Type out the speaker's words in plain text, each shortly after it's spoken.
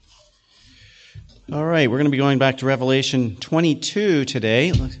All right, we're going to be going back to Revelation 22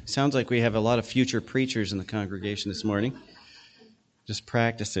 today. Sounds like we have a lot of future preachers in the congregation this morning. Just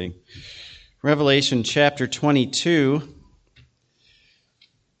practicing. Revelation chapter 22.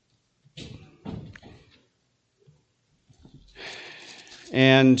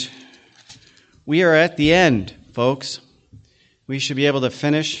 And we are at the end, folks. We should be able to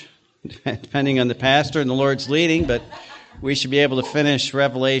finish, depending on the pastor and the Lord's leading, but we should be able to finish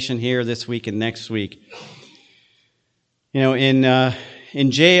Revelation here this week and next week. You know,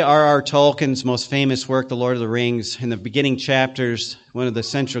 in J.R.R. Tolkien's most famous work, The Lord of the Rings, in the beginning chapters, one of the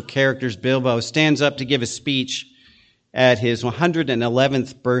central characters, Bilbo, stands up to give a speech at his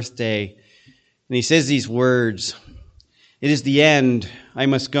 111th birthday. And he says these words, "It is the end. I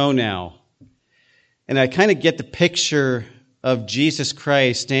must go now." And I kind of get the picture of Jesus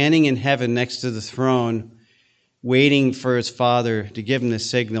Christ standing in heaven next to the throne, waiting for his Father to give him the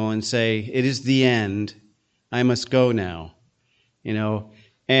signal and say, "It is the end. I must go now." You know,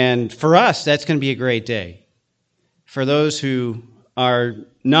 and for us, that's going to be a great day. For those who are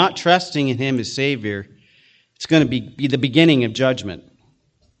not trusting in him as Savior, it's going to be the beginning of judgment.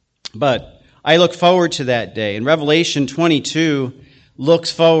 But I look forward to that day. And Revelation 22 looks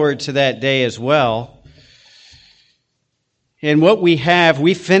forward to that day as well. And what we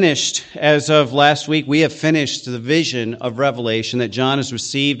finished, as of last week, we have finished the vision of Revelation that John has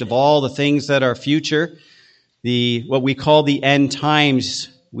received of all the things that are future, what we call the end times.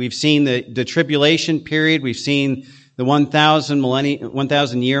 We've seen the tribulation period, we've seen the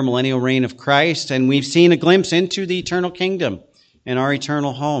 1,000-year millennial reign of Christ, and we've seen a glimpse into the eternal kingdom and our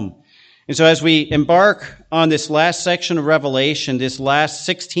eternal home. And so as we embark on this last section of Revelation, this last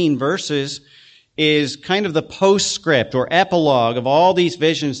 16 verses, is kind of the postscript or epilogue of all these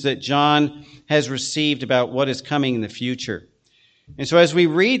visions that John has received about what is coming in the future. And so as we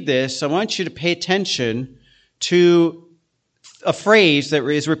read this, I want you to pay attention to a phrase that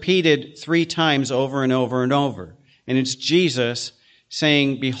is repeated 3 times over and over and over. And it's Jesus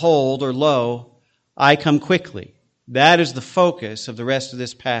saying, "Behold," or "Lo, I come quickly." That is the focus of the rest of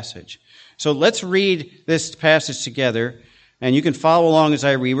this passage. So let's read this passage together. And you can follow along as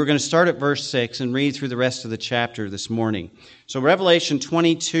I read. We're going to start at verse 6 and read through the rest of the chapter this morning. So Revelation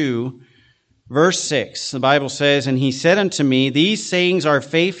 22, verse 6, the Bible says, "And he said unto me, These sayings are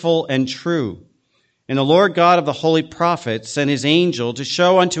faithful and true. And the Lord God of the holy prophets sent his angel to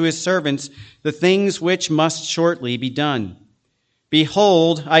show unto his servants the things which must shortly be done.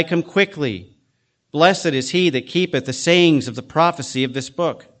 Behold, I come quickly. Blessed is he that keepeth the sayings of the prophecy of this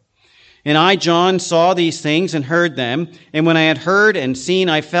book. And I, John, saw these things and heard them. And when I had heard and seen,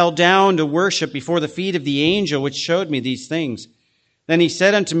 I fell down to worship before the feet of the angel which showed me these things. Then he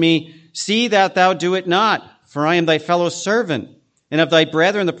said unto me, See that thou do it not, for I am thy fellow servant, and of thy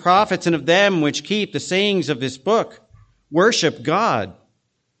brethren the prophets, and of them which keep the sayings of this book. Worship God.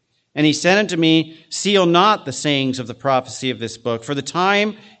 And he said unto me, Seal not the sayings of the prophecy of this book, for the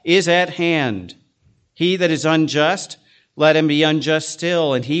time is at hand. He that is unjust, let him be unjust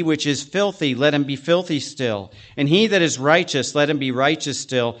still, and he which is filthy, let him be filthy still. And he that is righteous, let him be righteous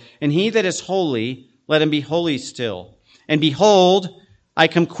still. And he that is holy, let him be holy still. And behold, I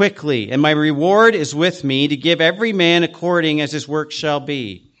come quickly, and my reward is with me to give every man according as his work shall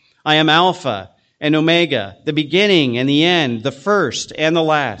be. I am Alpha and Omega, the beginning and the end, the first and the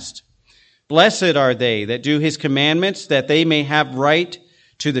last. Blessed are they that do his commandments, that they may have right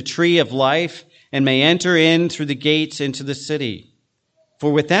to the tree of life, and may enter in through the gates into the city. For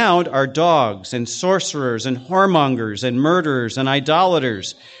without are dogs, and sorcerers, and whoremongers, and murderers, and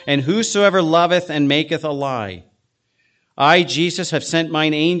idolaters, and whosoever loveth and maketh a lie. I, Jesus, have sent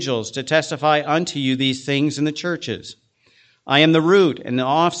mine angels to testify unto you these things in the churches. I am the root and the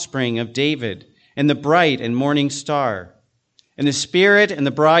offspring of David, and the bright and morning star. And the Spirit and the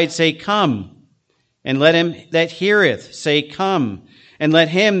bride say, Come. And let him that heareth say, Come. And let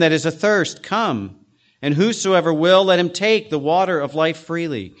him that is athirst come. And whosoever will, let him take the water of life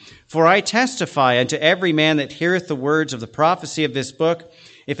freely. For I testify unto every man that heareth the words of the prophecy of this book,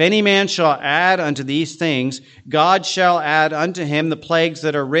 if any man shall add unto these things, God shall add unto him the plagues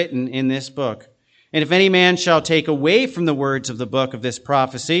that are written in this book. And if any man shall take away from the words of the book of this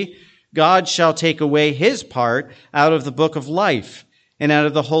prophecy, God shall take away his part out of the book of life, and out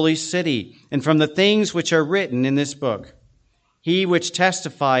of the holy city, and from the things which are written in this book. He which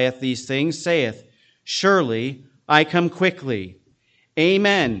testifieth these things saith, Surely I come quickly.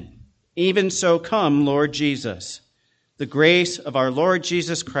 Amen. Even so come, Lord Jesus. The grace of our Lord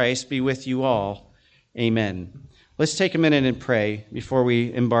Jesus Christ be with you all. Amen. Let's take a minute and pray before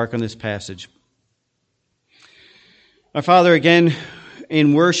we embark on this passage. Our Father, again,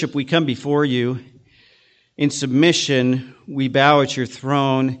 in worship we come before you, In submission, we bow at your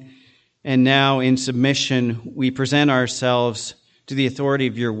throne, and now in submission, we present ourselves to the authority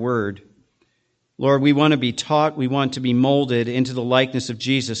of your word. Lord, we want to be taught, we want to be molded into the likeness of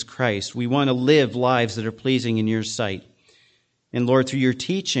Jesus Christ. We want to live lives that are pleasing in your sight. And Lord, through your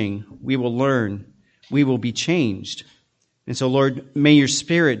teaching, we will learn, we will be changed. And so, Lord, may your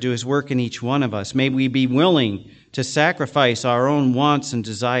Spirit do his work in each one of us. May we be willing to sacrifice our own wants and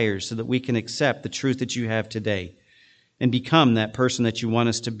desires so that we can accept the truth that you have today and become that person that you want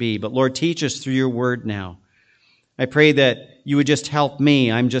us to be. But Lord, teach us through your word now. I pray that you would just help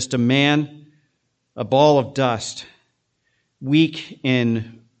me. I'm just a man, a ball of dust, weak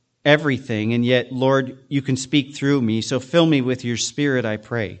in everything, and yet, Lord, you can speak through me. So fill me with your Spirit, I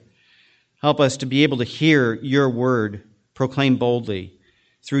pray. Help us to be able to hear your word proclaimed boldly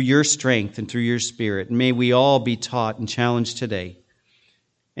through your strength and through your Spirit. And may we all be taught and challenged today.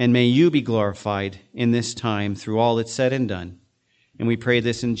 And may you be glorified in this time through all that's said and done. And we pray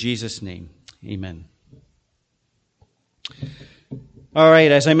this in Jesus' name. Amen. All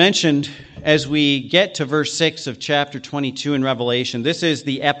right, as I mentioned, as we get to verse 6 of chapter 22 in Revelation, this is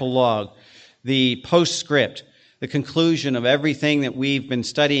the epilogue, the postscript, the conclusion of everything that we've been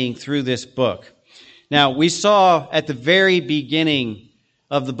studying through this book. Now, we saw at the very beginning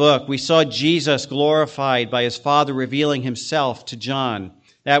of the book, we saw Jesus glorified by his Father revealing himself to John.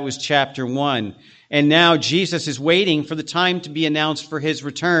 That was chapter 1. And now Jesus is waiting for the time to be announced for his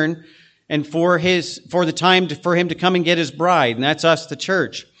return and for the time for him to come and get his bride, and that's us, the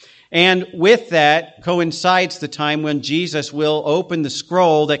church. And with that coincides the time when Jesus will open the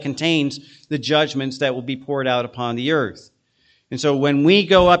scroll that contains the judgments that will be poured out upon the earth. And so when we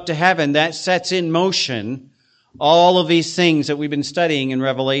go up to heaven, that sets in motion all of these things that we've been studying in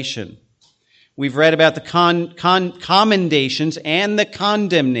Revelation. We've read about the commendations and the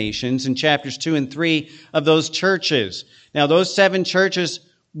condemnations in chapters 2 and 3 of those churches. Now, those 7 churches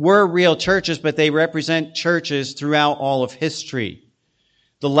were real churches, but they represent churches throughout all of history.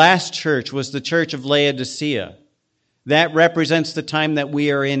 The last church was the church of Laodicea. That represents the time that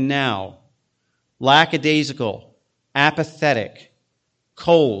we are in now. Lackadaisical, apathetic,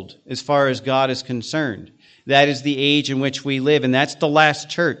 cold as far as God is concerned. That is the age in which we live, and that's the last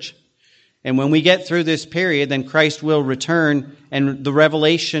church. And when we get through this period, then Christ will return, and the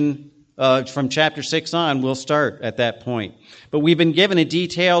revelation from chapter 6 on will start at that point. But we've been given a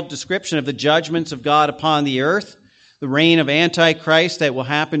detailed description of the judgments of God upon the earth, the reign of Antichrist that will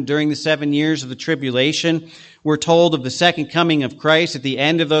happen during the 7 years of the tribulation. We're told of the second coming of Christ at the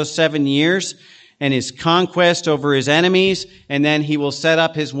end of those 7 years and his conquest over his enemies, and then he will set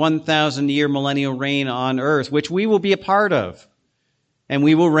up his 1,000-year millennial reign on earth, which we will be a part of, and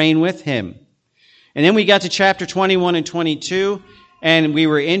we will reign with him. And then we got to chapter 21 and 22, and we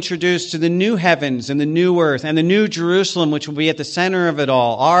were introduced to the new heavens and the new earth and the new Jerusalem, which will be at the center of it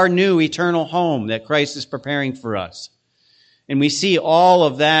all, our new eternal home that Christ is preparing for us. And we see all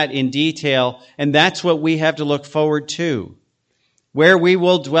of that in detail, and that's what we have to look forward to, where we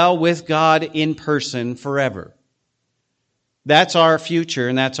will dwell with God in person forever. That's our future,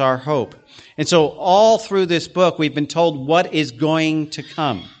 and that's our hope. And so all through this book, we've been told what is going to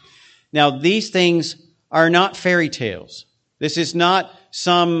come. Now, these things are not fairy tales. This is not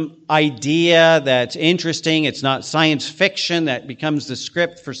some idea that's interesting. It's not science fiction that becomes the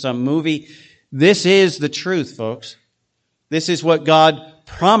script for some movie. This is the truth, folks. This is what God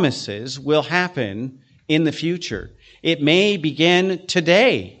promises will happen in the future. It may begin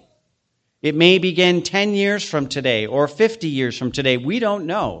today. It may begin 10 years from today or 50 years from today. We don't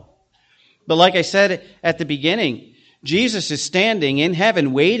know. But like I said at the beginning, Jesus is standing in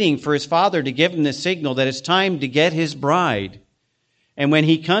heaven waiting for his Father to give him the signal that it's time to get his bride. And when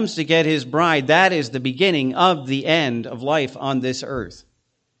he comes to get his bride, that is the beginning of the end of life on this earth.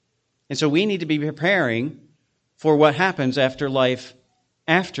 And so we need to be preparing for what happens after life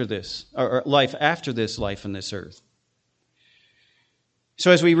after this, or life after this life on this earth. So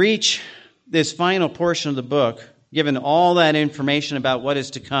as we reach this final portion of the book, given all that information about what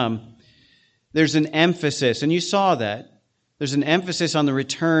is to come, there's an emphasis, and you saw that. There's an emphasis on the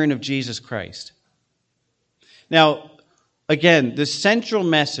return of Jesus Christ. Now, again, the central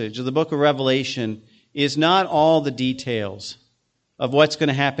message of the book of Revelation is not all the details of what's going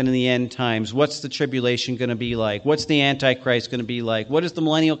to happen in the end times. What's the tribulation going to be like? What's the Antichrist going to be like? What is the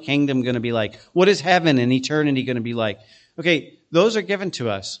millennial kingdom going to be like? What is heaven and eternity going to be like? Okay, those are given to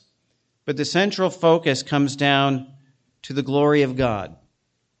us. But the central focus comes down to the glory of God.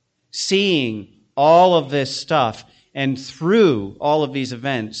 Seeing all of this stuff, and through all of these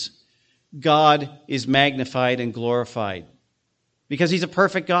events, God is magnified and glorified. because he's a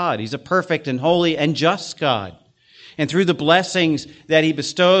perfect God. He's a perfect and holy and just God. And through the blessings that he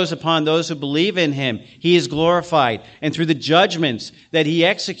bestows upon those who believe in him, he is glorified. And through the judgments that he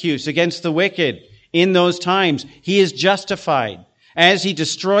executes against the wicked in those times, he is justified. As he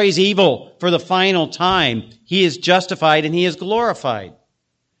destroys evil for the final time, he is justified and he is glorified.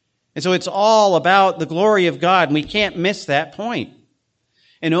 And so it's all about the glory of God, and we can't miss that point.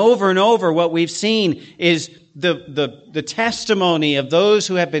 And over, what we've seen is the testimony of those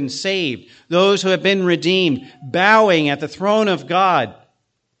who have been saved, those who have been redeemed, bowing at the throne of God,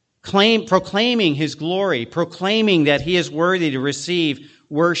 proclaiming his glory, proclaiming that he is worthy to receive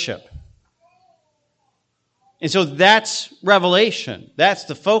worship. And so that's Revelation. That's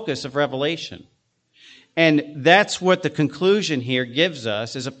the focus of Revelation. And that's what the conclusion here gives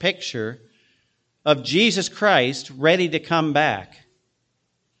us, is a picture of Jesus Christ ready to come back.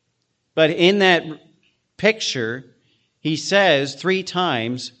 But in that picture, he says 3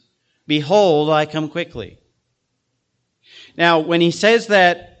 times, "Behold, I come quickly." Now, when he says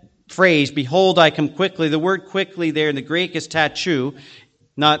that phrase, "Behold, I come quickly," the word quickly there in the Greek is tachu.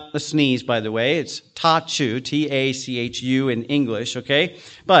 Not a sneeze, by the way. It's tachu, T-A-C-H-U in English, okay?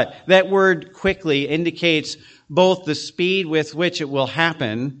 But that word quickly indicates both the speed with which it will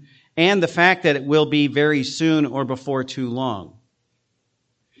happen and the fact that it will be very soon or before too long.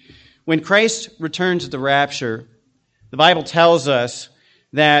 When Christ returns at the rapture, the Bible tells us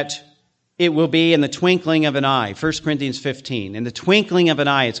that it will be in the twinkling of an eye. 1 Corinthians 15. In the twinkling of an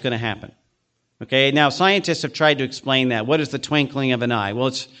eye, it's going to happen. Okay, now scientists have tried to explain that. What is the twinkling of an eye? Well,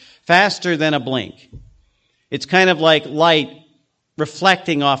 it's faster than a blink. It's kind of like light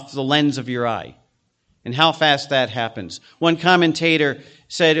reflecting off the lens of your eye, and how fast that happens. One commentator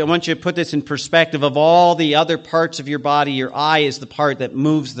said, I want you to put this in perspective. Of all the other parts of your body, your eye is the part that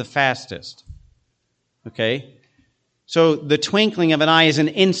moves the fastest. Okay? So the twinkling of an eye is an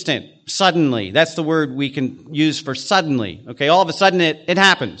instant, suddenly. That's the word we can use for suddenly. Okay, all of a sudden it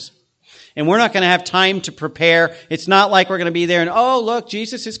happens. And we're not going to have time to prepare. It's not like we're going to be there and, oh, look,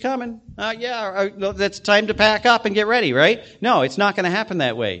 Jesus is coming. That's time to pack up and get ready, right? No, it's not going to happen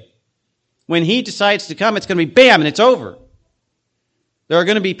that way. When he decides to come, it's going to be bam, and it's over. There are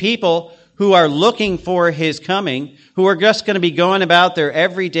going to be people who are looking for his coming, who are just going to be going about their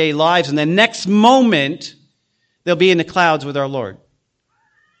everyday lives, and the next moment, they'll be in the clouds with our Lord.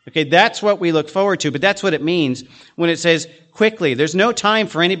 Okay, that's what we look forward to, but that's what it means when it says quickly. There's no time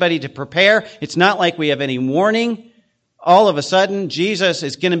for anybody to prepare. It's not like we have any warning. All of a sudden, Jesus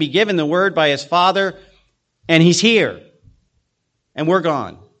is going to be given the word by his Father, and he's here, and we're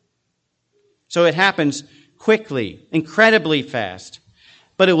gone. So it happens quickly, incredibly fast,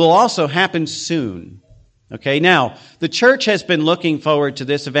 but it will also happen soon. Okay, now, the church has been looking forward to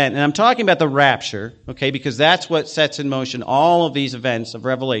this event, and I'm talking about the rapture, okay, because that's what sets in motion all of these events of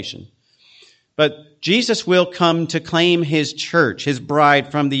Revelation. But Jesus will come to claim his church, his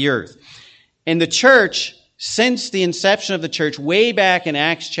bride from the earth. And the church, since the inception of the church, way back in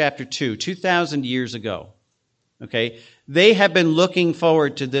Acts chapter 2, 2,000 years ago, okay, they have been looking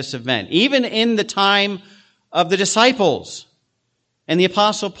forward to this event. Even in the time of the disciples and the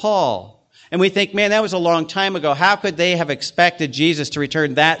Apostle Paul. And we think, man, that was a long time ago. How could they have expected Jesus to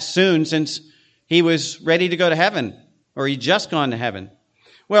return that soon, since he was ready to go to heaven, or he'd just gone to heaven?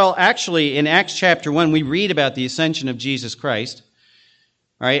 Well, actually, in Acts chapter 1, we read about the ascension of Jesus Christ.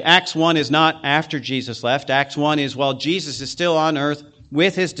 All right, Acts 1 is not after Jesus left. Acts 1 is while Jesus is still on earth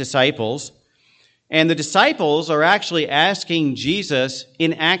with his disciples. And the disciples are actually asking Jesus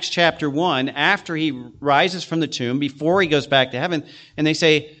in Acts chapter 1, after he rises from the tomb, before he goes back to heaven, and they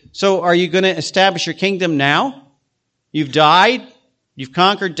say, so are you going to establish your kingdom now? You've died. You've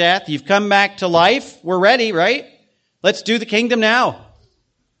conquered death. You've come back to life. We're ready, right? Let's do the kingdom now.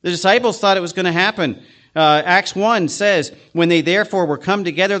 The disciples thought it was going to happen. Acts 1 says, when they therefore were come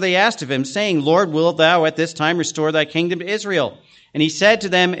together, they asked of him, saying, Lord, wilt thou at this time restore thy kingdom to Israel? And he said to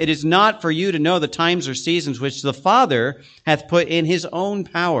them, it is not for you to know the times or seasons which the Father hath put in his own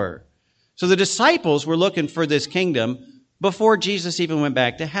power. So the disciples were looking for this kingdom before Jesus even went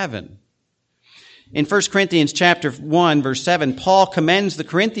back to heaven. In 1 Corinthians chapter 1, verse 7, Paul commends the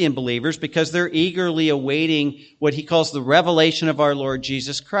Corinthian believers because they're eagerly awaiting what he calls the revelation of our Lord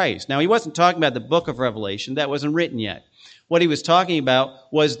Jesus Christ. Now, he wasn't talking about the book of Revelation. That wasn't written yet. What he was talking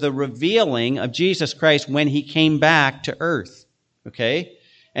about was the revealing of Jesus Christ when he came back to earth. Okay?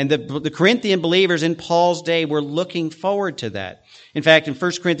 And the Corinthian believers in Paul's day were looking forward to that. In fact, in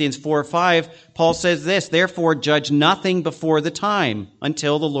 1 Corinthians 4:5, Paul says this, "Therefore judge nothing before the time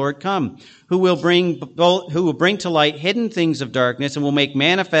until the Lord come, who will bring to light hidden things of darkness and will make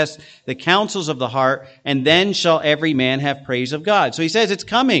manifest the counsels of the heart, and then shall every man have praise of God." So he says it's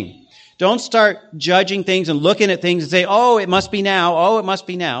coming. Don't start judging things and looking at things and say, "Oh, it must be now. Oh, it must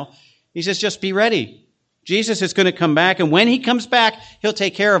be now." He says, just be ready. Jesus is going to come back, and when he comes back, he'll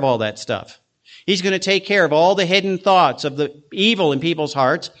take care of all that stuff. He's going to take care of all the hidden thoughts of the evil in people's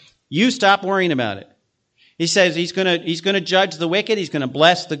hearts. You stop worrying about it. He says he's going to judge the wicked. He's going to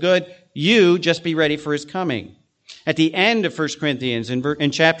bless the good. You just be ready for his coming. At the end of 1 Corinthians,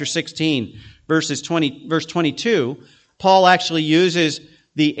 in chapter 16, verse 22, Paul actually uses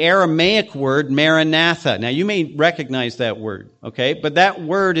the Aramaic word Maranatha. Now, you may recognize that word, okay? But that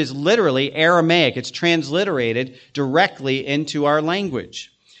word is literally Aramaic. It's transliterated directly into our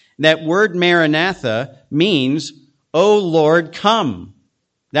language. That word Maranatha means, "O Lord, come."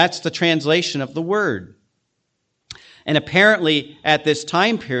 That's the translation of the word. And apparently, at this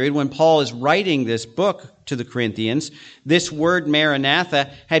time period, when Paul is writing this book to the Corinthians, this word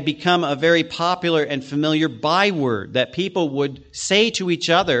Maranatha had become a very popular and familiar byword that people would say to each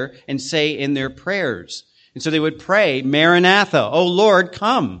other and say in their prayers. And so they would pray, "Maranatha, O Lord,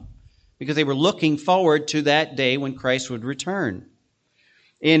 come," because they were looking forward to that day when Christ would return.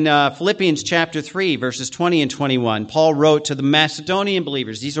 In Philippians chapter 3, verses 20 and 21, Paul wrote to the Macedonian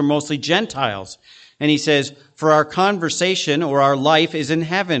believers. These are mostly Gentiles. And he says, "For our conversation or our life is in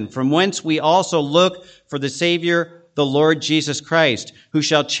heaven, from whence we also look for the Savior, the Lord Jesus Christ, who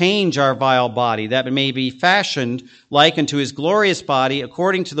shall change our vile body, that it may be fashioned like unto his glorious body,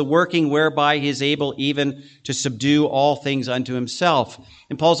 according to the working whereby he is able even to subdue all things unto himself."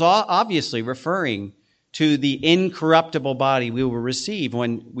 And Paul's obviously referring to the incorruptible body we will receive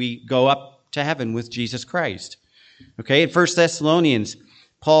when we go up to heaven with Jesus Christ. Okay, in 1 Thessalonians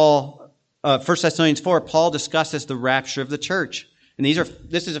 4, Paul discusses the rapture of the church. And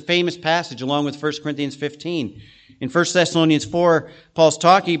this is a famous passage along with 1 Corinthians 15. In 1 Thessalonians 4, Paul's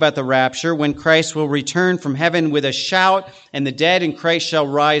talking about the rapture when Christ will return from heaven with a shout and the dead in Christ shall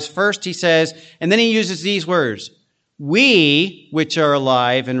rise first, he says. And then he uses these words, "We, which are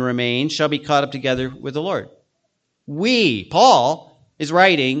alive and remain, shall be caught up together with the Lord." We. Paul is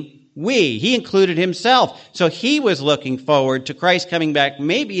writing we. He included himself. So he was looking forward to Christ coming back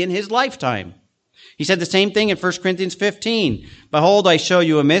maybe in his lifetime. He said the same thing in 1 Corinthians 15. "Behold, I show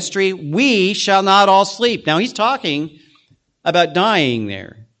you a mystery. We shall not all sleep." Now he's talking about dying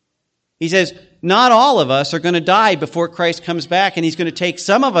there. He says, not all of us are going to die before Christ comes back, and he's going to take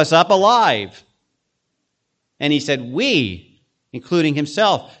some of us up alive. And he said, we, including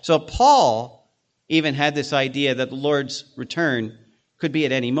himself. So Paul even had this idea that the Lord's return could be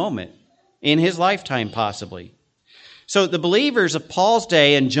at any moment, in his lifetime possibly. So the believers of Paul's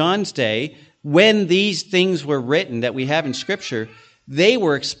day and John's day, when these things were written that we have in Scripture, they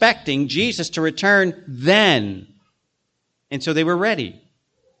were expecting Jesus to return then. And so they were ready.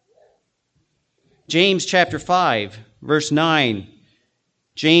 James chapter 5, verse 9.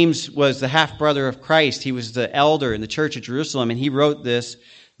 James was the half-brother of Christ. He was the elder in the church of Jerusalem, and he wrote this,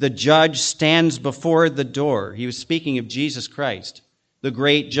 "The judge stands before the door." He was speaking of Jesus Christ, the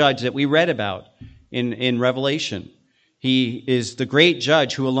great judge that we read about in Revelation. He is the great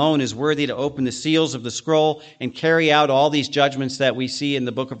judge who alone is worthy to open the seals of the scroll and carry out all these judgments that we see in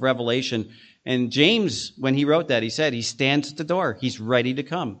the book of Revelation. And James, when he wrote that, he said he stands at the door. He's ready to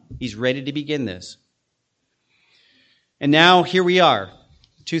come. He's ready to begin this. And now here we are,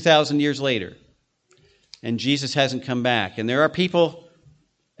 2,000 years later, and Jesus hasn't come back. And there are people,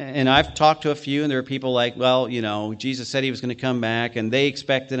 and I've talked to a few, and there are people like, well, Jesus said he was going to come back, and they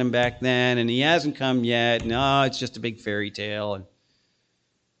expected him back then, and he hasn't come yet. No, it's just a big fairy tale.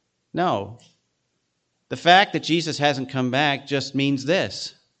 No. The fact that Jesus hasn't come back just means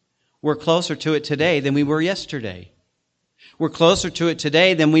this. We're closer to it today than we were yesterday. We're closer to it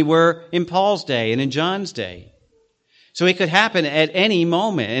today than we were in Paul's day and in John's day. So it could happen at any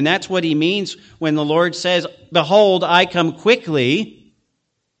moment, and that's what he means when the Lord says, "Behold, I come quickly."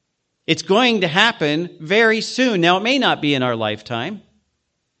 It's going to happen very soon. Now, it may not be in our lifetime.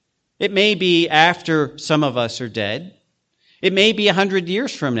 It may be after some of us are dead. It may be 100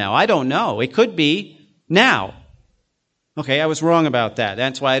 years from now. I don't know. It could be now. Okay, I was wrong about that.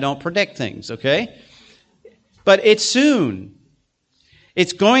 That's why I don't predict things, okay? But it's soon.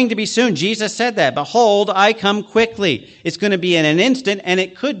 It's going to be soon. Jesus said that. "Behold, I come quickly." It's going to be in an instant, and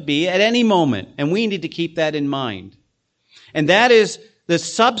it could be at any moment. And we need to keep that in mind. And that is the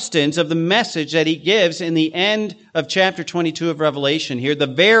substance of the message that he gives in the end of chapter 22 of Revelation here, the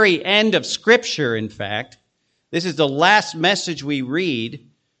very end of Scripture, in fact. This is the last message we read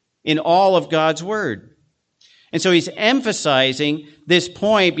in all of God's Word. And so he's emphasizing this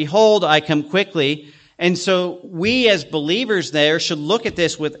point, behold, I come quickly. And so we as believers there should look at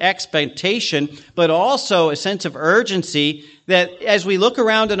this with expectation, but also a sense of urgency that as we look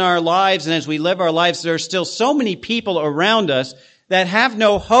around in our lives and as we live our lives, there are still so many people around us that have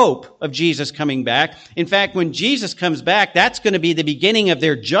no hope of Jesus coming back. In fact, when Jesus comes back, that's going to be the beginning of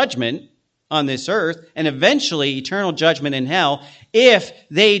their judgment on this earth and eventually eternal judgment in hell if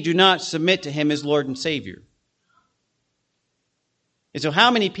they do not submit to him as Lord and Savior. And so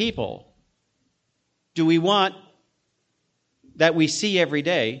how many people do we want that we see every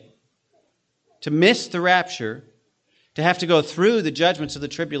day to miss the rapture, to have to go through the judgments of the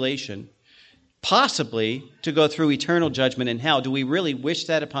tribulation, possibly to go through eternal judgment in hell? Do we really wish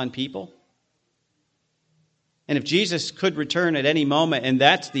that upon people? And if Jesus could return at any moment and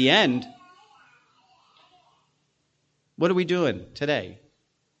that's the end, what are we doing today?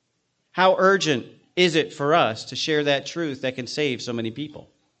 How urgent is it for us to share that truth that can save so many people?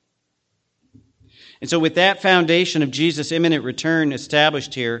 And so with that foundation of Jesus' imminent return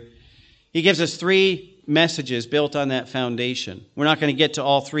established here, he gives us three messages built on that foundation. We're not going to get to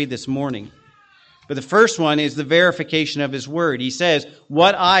all three this morning. But the first one is the verification of his word. He says,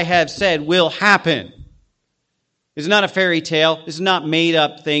 what I have said will happen. It's not a fairy tale. This is not made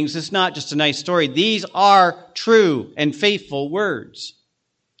up things. It's not just a nice story. These are true and faithful words.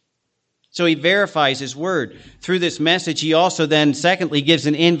 So he verifies his word. Through this message, he also then, secondly, gives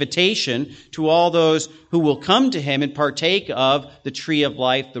an invitation to all those who will come to him and partake of the tree of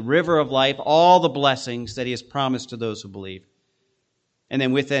life, the river of life, all the blessings that he has promised to those who believe. And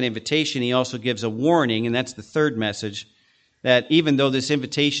then with that invitation, he also gives a warning, and that's the third message, that even though this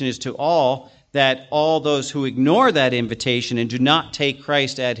invitation is to all, that all those who ignore that invitation and do not take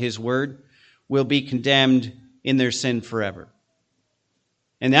Christ at his word will be condemned in their sin forever.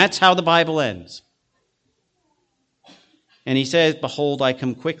 And that's how the Bible ends. And he says, behold, I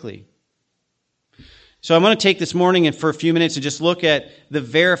come quickly. So I'm going to take this morning and for a few minutes and just look at the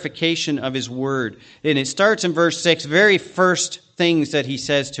verification of his word. And it starts in verse 6, very first things that he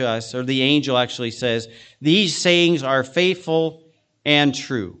says to us, or the angel actually says, these sayings are faithful and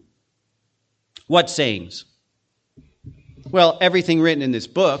true. What sayings? Well, everything written in this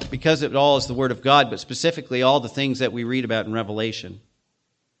book, because it all is the word of God, but specifically all the things that we read about in Revelation.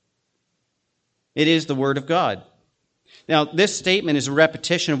 It is the word of God. Now, this statement is a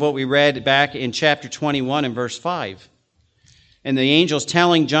repetition of what we read back in chapter 21 and verse 5. And the angel's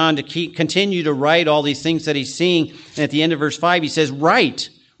telling John to continue to write all these things that he's seeing. And at the end of verse 5, he says, write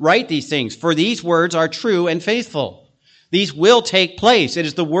these things, for these words are true and faithful. These will take place. It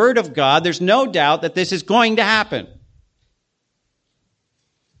is the word of God. There's no doubt that this is going to happen.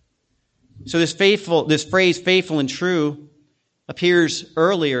 So this phrase, faithful and true, appears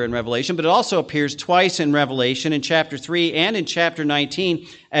earlier in Revelation, but it also appears twice in Revelation, in chapter 3 and in chapter 19,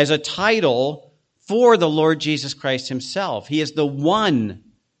 as a title for the Lord Jesus Christ himself. He is the one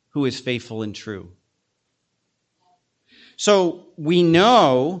who is faithful and true. So we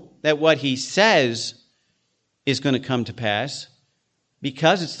know that what he says is going to come to pass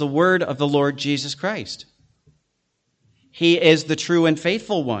because it's the word of the Lord Jesus Christ. He is the true and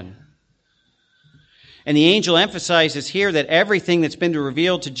faithful one. And the angel emphasizes here that everything that's been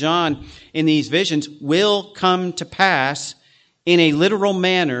revealed to John in these visions will come to pass in a literal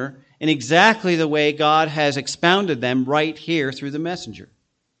manner in exactly the way God has expounded them right here through the messenger.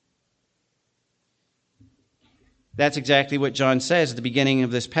 That's exactly what John says at the beginning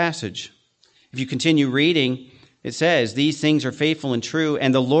of this passage. If you continue reading, it says, these things are faithful and true,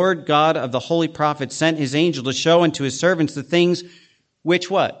 and the Lord God of the holy prophets sent his angel to show unto his servants the things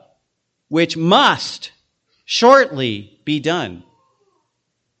which what? Which must shortly be done.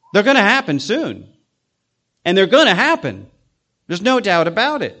 They're going to happen soon. And they're going to happen. There's no doubt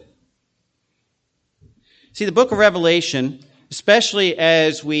about it. See, the book of Revelation, especially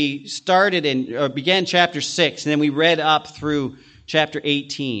as we began chapter 6, and then we read up through chapter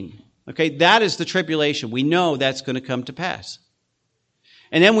 18. Okay, that is the tribulation. We know that's going to come to pass.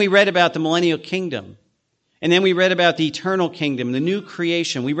 And then we read about the millennial kingdom. And then we read about the eternal kingdom, the new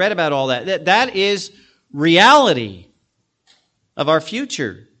creation. We read about all that. That is reality of our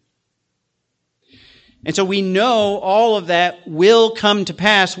future. And so we know all of that will come to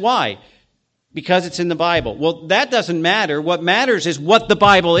pass. Why? Because it's in the Bible. Well, that doesn't matter. What matters is what the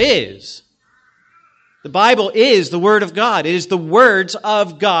Bible is. The Bible is the Word of God. It is the words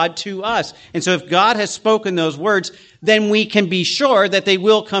of God to us. And so if God has spoken those words, then we can be sure that they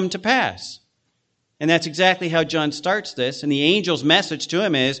will come to pass. And that's exactly how John starts this. And the angel's message to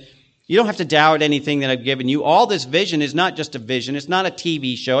him is, you don't have to doubt anything that I've given you. All this vision is not just a vision. It's not a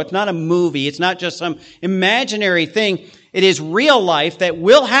TV show. It's not a movie. It's not just some imaginary thing. It is real life that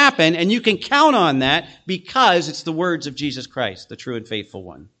will happen, and you can count on that because it's the words of Jesus Christ, the true and faithful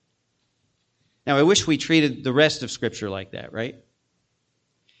one. Now, I wish we treated the rest of Scripture like that, right?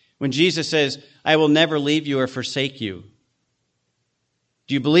 When Jesus says, I will never leave you or forsake you.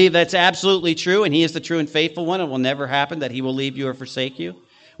 Do you believe that's absolutely true, and He is the true and faithful one? It will never happen that He will leave you or forsake you.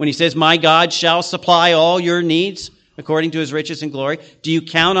 When He says, my God shall supply all your needs according to His riches and glory, do you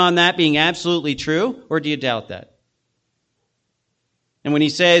count on that being absolutely true, or do you doubt that? And when He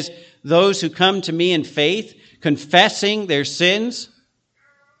says, those who come to me in faith, confessing their sins,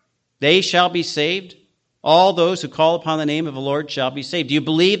 they shall be saved. All those who call upon the name of the Lord shall be saved. Do you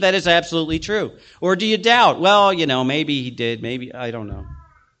believe that is absolutely true? Or do you doubt? Well, maybe He did, maybe, I don't know.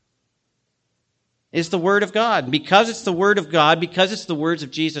 It's the Word of God. Because it's the Word of God, because it's the words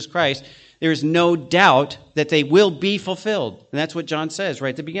of Jesus Christ, there is no doubt that they will be fulfilled. And that's what John says right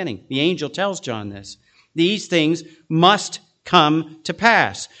at the beginning. The angel tells John this. These things must come to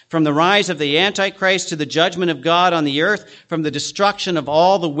pass. From the rise of the Antichrist to the judgment of God on the earth, from the destruction of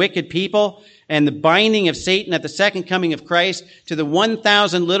all the wicked people and the binding of Satan at the second coming of Christ to the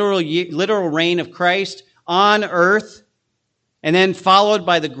 1,000 literal reign of Christ on earth, and then followed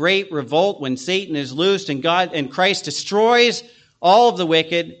by the great revolt when Satan is loosed and God and Christ destroys all of the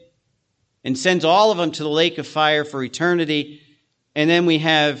wicked and sends all of them to the lake of fire for eternity. And then we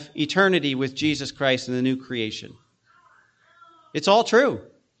have eternity with Jesus Christ in the new creation. It's all true.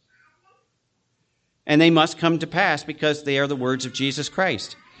 And they must come to pass because they are the words of Jesus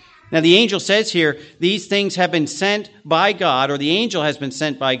Christ. Now the angel says here, these things have been sent by God, or the angel has been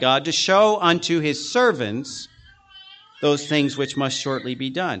sent by God to show unto His servants those things which must shortly be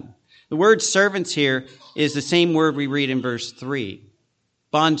done. The word servants here is the same word we read in verse 3.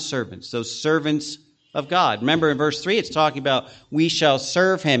 Bondservants, those servants of God. Remember in verse 3, it's talking about we shall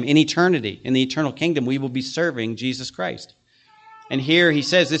serve Him in eternity. In the eternal kingdom, we will be serving Jesus Christ. And here he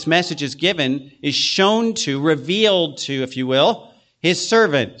says this message is given, is shown to, revealed to, if you will, His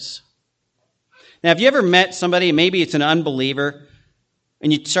servants. Now, have you ever met somebody, maybe it's an unbeliever,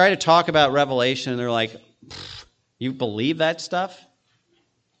 and you try to talk about Revelation, and they're like, you believe that stuff?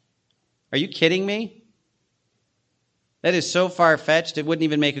 Are you kidding me? That is so far-fetched, it wouldn't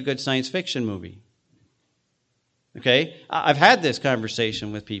even make a good science fiction movie. Okay? I've had this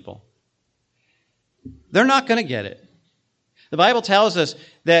conversation with people. They're not going to get it. The Bible tells us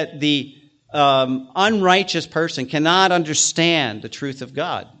that the unrighteous person cannot understand the truth of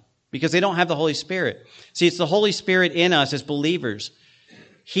God because they don't have the Holy Spirit. See, it's the Holy Spirit in us as believers.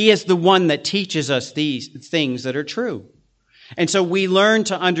 He is the one that teaches us these things that are true. And so we learn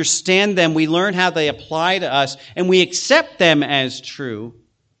to understand them, we learn how they apply to us, and we accept them as true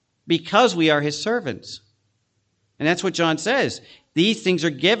because we are His servants. And that's what John says. These things are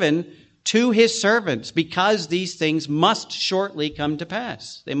given to His servants because these things must shortly come to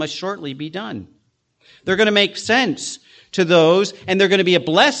pass. They must shortly be done. They're going to make sense to those, and they're going to be a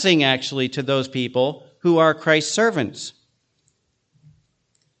blessing actually to those people who are Christ's servants.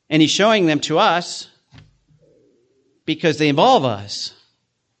 And He's showing them to us because they involve us.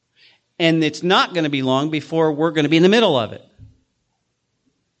 And it's not going to be long before we're going to be in the middle of it.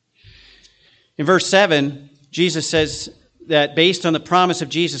 In verse 7, Jesus says that based on the promise of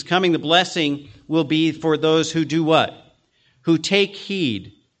Jesus coming, the blessing will be for those who do what? Who take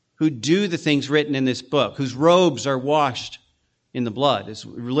heed, who do the things written in this book, whose robes are washed in the blood, is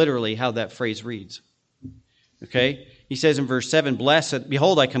literally how that phrase reads. Okay? He says in verse 7, blessed,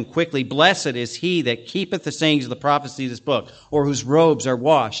 behold, I come quickly. Blessed is he that keepeth the sayings of the prophecy of this book, or whose robes are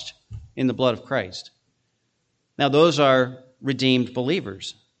washed in the blood of Christ. Now, those are redeemed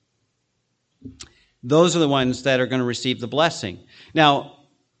believers. Those are the ones that are going to receive the blessing. Now,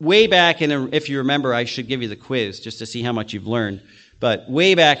 way back, if you remember, I should give you the quiz just to see how much you've learned. But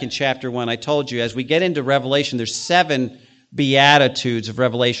way back in chapter 1, I told you, as we get into Revelation, there's 7 beatitudes of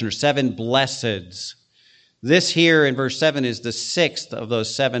Revelation, or 7 blesseds. This here in verse 7 is the 6th of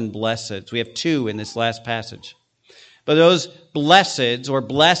those 7 blesseds. We have 2 in this last passage. But those blesseds, or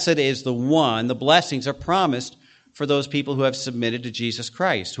blessed is the one, the blessings are promised for those people who have submitted to Jesus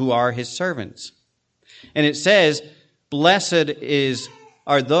Christ, who are His servants. And it says, blessed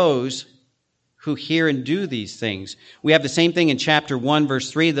are those who hear and do these things. We have the same thing in chapter 1,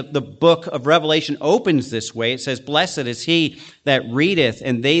 verse 3. The book of Revelation opens this way. It says, "Blessed is he that readeth,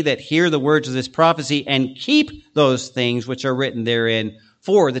 and they that hear the words of this prophecy, and keep those things which are written therein,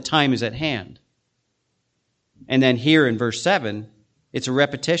 for the time is at hand." And then here in verse 7, it's a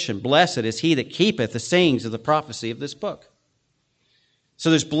repetition. "Blessed is he that keepeth the sayings of the prophecy of this book." So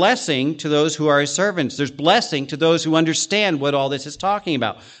there's blessing to those who are his servants. There's blessing to those who understand what all this is talking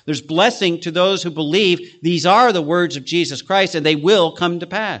about. There's blessing to those who believe these are the words of Jesus Christ and they will come to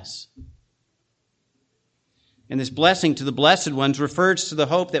pass. And this blessing to the blessed ones refers to the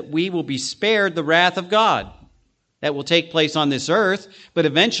hope that we will be spared the wrath of God that will take place on this earth, but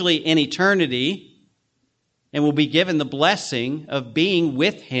eventually in eternity, and will be given the blessing of being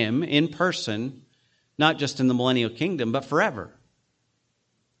with him in person, not just in the millennial kingdom, but forever.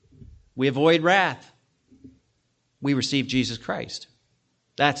 We avoid wrath. We receive Jesus Christ.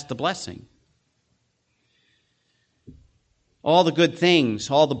 That's the blessing. All the good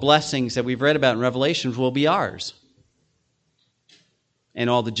things, all the blessings that we've read about in Revelation will be ours. And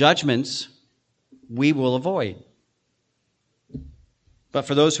all the judgments we will avoid. But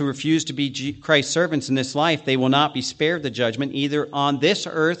for those who refuse to be Christ's servants in this life, they will not be spared the judgment either on this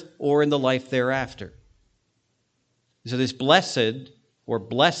earth or in the life thereafter. So this blessed or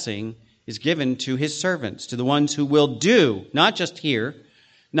blessing is given to his servants, to the ones who will do, not just hear,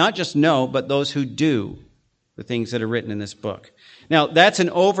 not just know, but those who do the things that are written in this book. Now, that's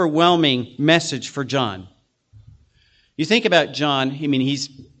an overwhelming message for John. You think about John, he's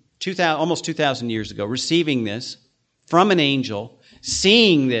almost 2,000 years ago, receiving this from an angel,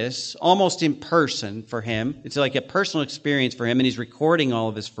 seeing this almost in person for him. It's like a personal experience for him, and he's recording all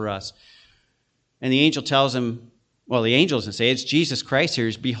of this for us. And the angel tells him, well, the angel doesn't say, it's Jesus Christ here.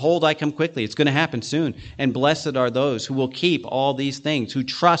 "Behold, I come quickly." It's going to happen soon. "And blessed are those who will keep all these things, who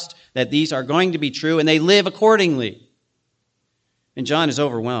trust that these are going to be true, and they live accordingly." And John is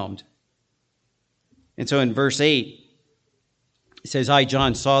overwhelmed. And so in verse 8, it says, "I,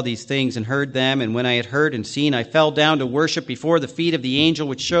 John, saw these things and heard them, and when I had heard and seen, I fell down to worship before the feet of the angel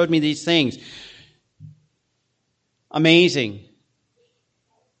which showed me these things." Amazing.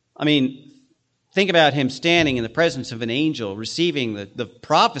 Think about him standing in the presence of an angel, receiving the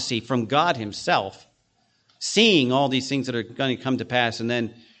prophecy from God himself, seeing all these things that are going to come to pass. And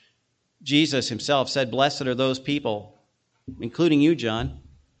then Jesus himself said, "Blessed are those people," including you, John,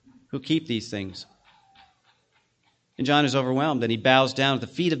 "who keep these things." And John is overwhelmed, and he bows down at the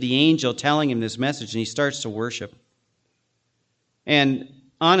feet of the angel telling him this message, and he starts to worship. And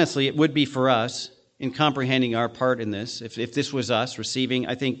honestly, it would be for us, in comprehending our part in this, if this was us receiving,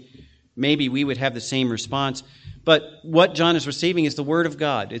 I think maybe we would have the same response. But what John is receiving is the Word of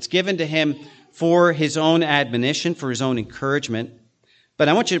God. It's given to him for his own admonition, for his own encouragement. But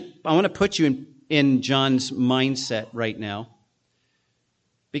I want to put you in John's mindset right now.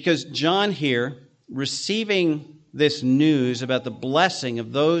 Because John here, receiving this news about the blessing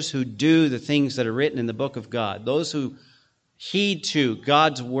of those who do the things that are written in the book of God, those who heed to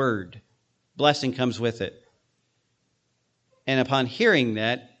God's Word, blessing comes with it. And upon hearing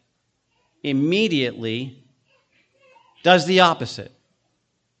that, immediately does the opposite.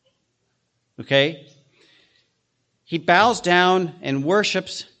 Okay? He bows down and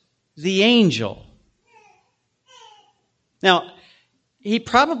worships the angel. Now, he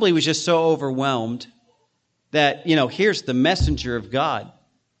probably was just so overwhelmed that, here's the messenger of God.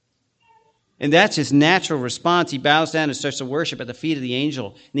 And that's his natural response. He bows down and starts to worship at the feet of the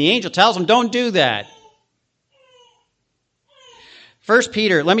angel. And the angel tells him, "Don't do that." 1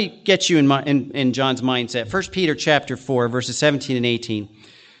 Peter, let me get you in John's mindset. 1 Peter chapter 4, verses 17 and 18.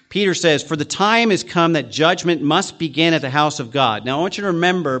 Peter says, "For the time is come that judgment must begin at the house of God." Now, I want you to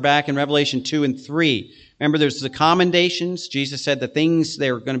remember back in Revelation 2 and 3. Remember, there's the commendations. Jesus said the things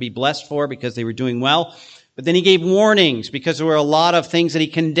they were going to be blessed for because they were doing well. But then he gave warnings because there were a lot of things that he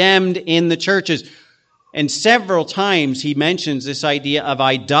condemned in the churches. And several times he mentions this idea of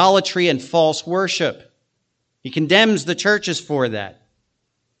idolatry and false worship. He condemns the churches for that.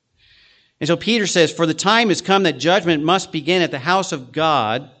 And so Peter says, "For the time has come that judgment must begin at the house of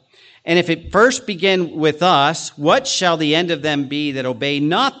God. And if it first begin with us, what shall the end of them be that obey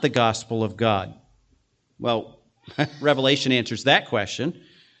not the gospel of God?" Well, Revelation answers that question.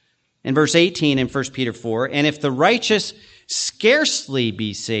 In verse 18 in 1 Peter 4, "And if the righteous scarcely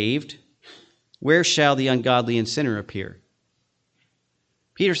be saved, where shall the ungodly and sinner appear?"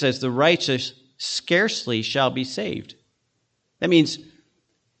 Peter says the righteous scarcely shall be saved. That means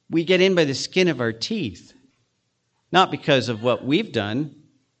we get in by the skin of our teeth, not because of what we've done,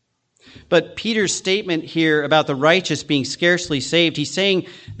 But Peter's statement here about the righteous being scarcely saved, he's saying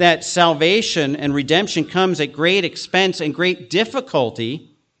that salvation and redemption comes at great expense and great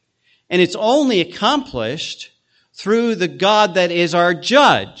difficulty, and it's only accomplished through the God that is our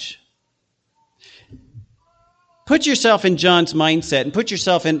judge. Put yourself in John's mindset and put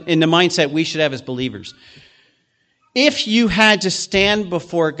yourself in the mindset we should have as believers. If you had to stand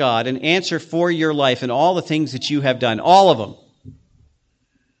before God and answer for your life and all the things that you have done, all of them,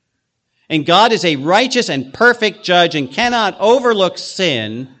 and God is a righteous and perfect judge and cannot overlook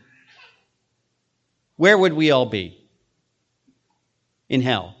sin, where would we all be? In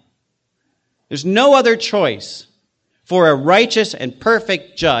hell. There's no other choice for a righteous and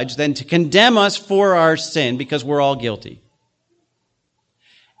perfect judge than to condemn us for our sin because we're all guilty.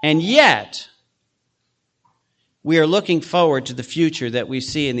 And yet, we are looking forward to the future that we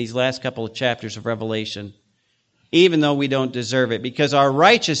see in these last couple of chapters of Revelation, even though we don't deserve it, because our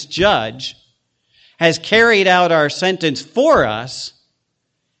righteous judge has carried out our sentence for us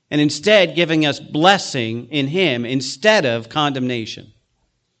and instead giving us blessing in him instead of condemnation.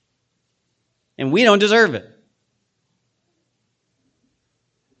 And we don't deserve it.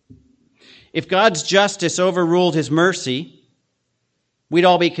 If God's justice overruled his mercy, we'd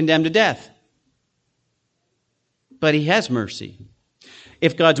all be condemned to death. But he has mercy.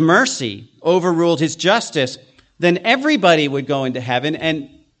 If God's mercy overruled his justice, then everybody would go into heaven, and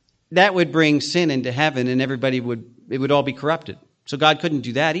that would bring sin into heaven, and it would all be corrupted. So God couldn't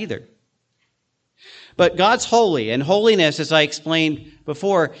do that either. But God's holy, and holiness, as I explained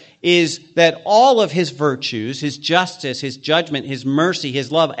before, is that all of his virtues, his justice, his judgment, his mercy,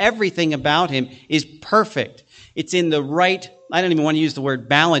 his love, everything about him is perfect. It's in the right, I don't even want to use the word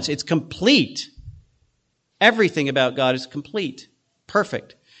balance, it's complete. Everything about God is complete,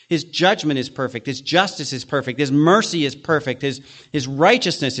 perfect. His judgment is perfect. His justice is perfect. His mercy is perfect. His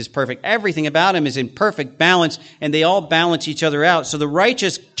righteousness is perfect. Everything about him is in perfect balance, and they all balance each other out. So the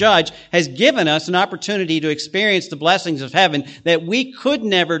righteous judge has given us an opportunity to experience the blessings of heaven that we could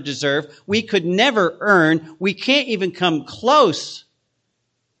never deserve, we could never earn, we can't even come close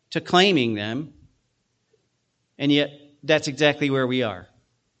to claiming them, and yet that's exactly where we are.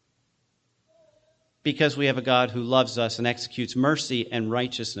 Because we have a God who loves us and executes mercy and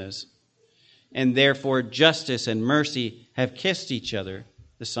righteousness. And therefore justice and mercy have kissed each other,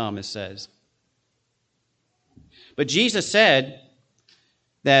 the psalmist says. But Jesus said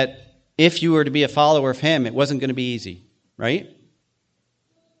that if you were to be a follower of him, it wasn't going to be easy, right?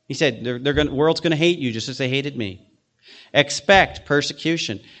 He said, the world's going to hate you just as they hated me. Expect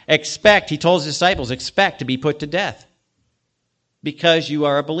persecution. Expect, he told his disciples, expect to be put to death because you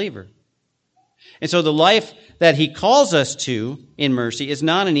are a believer. And so the life that he calls us to in mercy is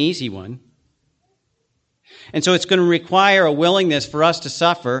not an easy one. And so it's going to require a willingness for us to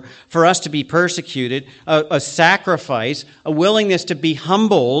suffer, for us to be persecuted, a sacrifice, a willingness to be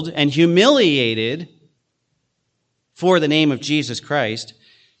humbled and humiliated for the name of Jesus Christ.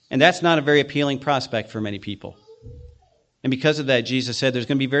 And that's not a very appealing prospect for many people. And because of that, Jesus said there's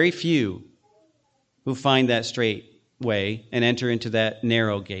going to be very few who find that straight way and enter into that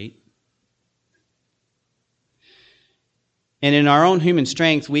narrow gate. And in our own human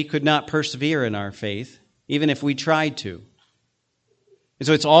strength, we could not persevere in our faith, even if we tried to. And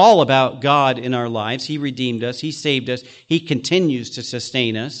so it's all about God in our lives. He redeemed us. He saved us. He continues to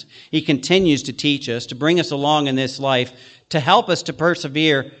sustain us. He continues to teach us, to bring us along in this life, to help us to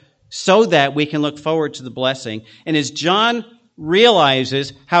persevere so that we can look forward to the blessing. And as John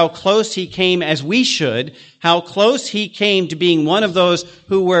realizes how close he came, as we should, how close he came to being one of those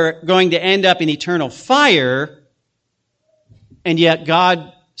who were going to end up in eternal fire, and yet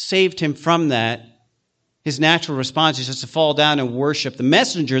God saved him from that, his natural response is just to fall down and worship the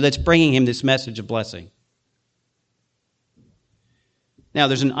messenger that's bringing him this message of blessing. Now,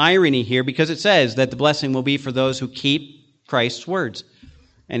 there's an irony here because it says that the blessing will be for those who keep Christ's words.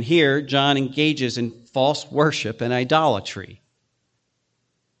 And here, John engages in false worship and idolatry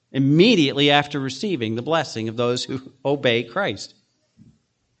immediately after receiving the blessing of those who obey Christ.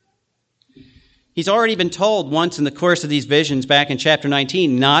 He's already been told once in the course of these visions back in chapter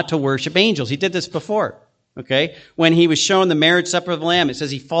 19 not to worship angels. He did this before, okay? When he was shown the marriage supper of the Lamb, it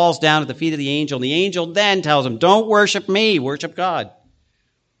says he falls down at the feet of the angel, and the angel then tells him, don't worship me, worship God.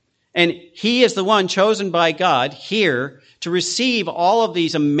 And he is the one chosen by God here to receive all of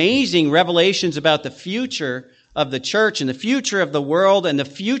these amazing revelations about the future of the church and the future of the world and the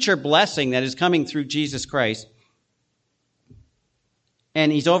future blessing that is coming through Jesus Christ.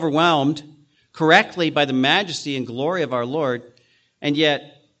 And he's overwhelmed correctly by the majesty and glory of our Lord, and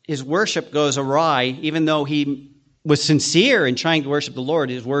yet his worship goes awry, even though he was sincere in trying to worship the Lord,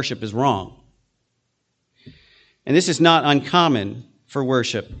 his worship is wrong. And this is not uncommon for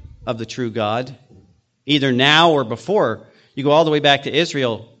worship of the true God, either now or before. You go all the way back to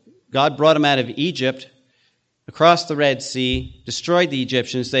Israel. God brought them out of Egypt, across the Red Sea, destroyed the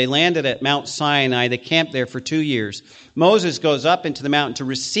Egyptians. They landed at Mount Sinai. They camped there for 2 years. Moses goes up into the mountain to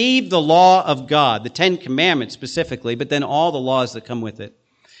receive the law of God, the 10 Commandments specifically, but then all the laws that come with it.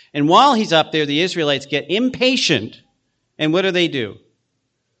 And while he's up there, the Israelites get impatient. And what do?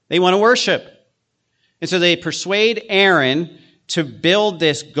 They want to worship. And so they persuade Aaron to build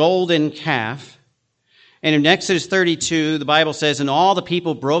this golden calf. And in Exodus 32, the Bible says, "And all the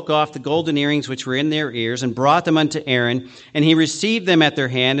people broke off the golden earrings which were in their ears, and brought them unto Aaron. And he received them at their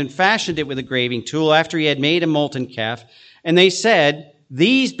hand, and fashioned it with a graving tool, after he had made a molten calf. And they said,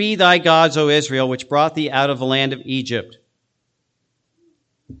 These be thy gods, O Israel, which brought thee out of the land of Egypt."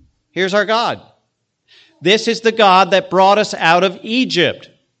 Here's our God. This is the God that brought us out of Egypt.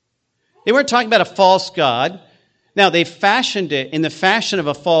 They weren't talking about a false God. Now, they fashioned it in the fashion of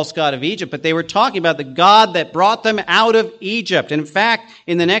a false god of Egypt, but they were talking about the God that brought them out of Egypt. And in fact,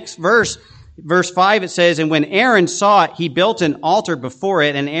 in the next verse 5, it says, "And when Aaron saw it, he built an altar before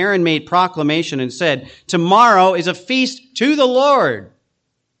it, and Aaron made proclamation and said, Tomorrow is a feast to the Lord."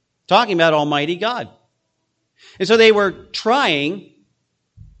 Talking about Almighty God. And so they were trying,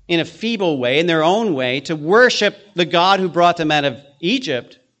 in a feeble way, in their own way, to worship the God who brought them out of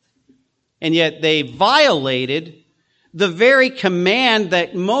Egypt, and yet they violated the very command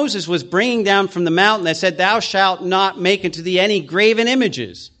that Moses was bringing down from the mountain that said, "Thou shalt not make unto thee any graven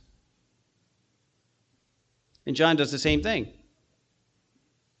images." And John does the same thing.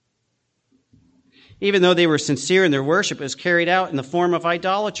 Even though they were sincere in their worship, it was carried out in the form of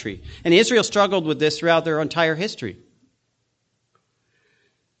idolatry. And Israel struggled with this throughout their entire history.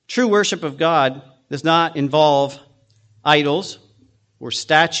 True worship of God does not involve idols or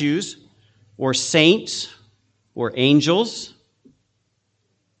statues or saints or angels.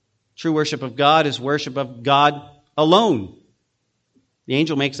 True worship of God is worship of God alone. The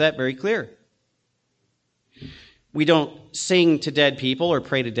angel makes that very clear. We don't sing to dead people or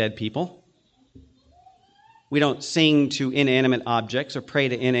pray to dead people. We don't sing to inanimate objects or pray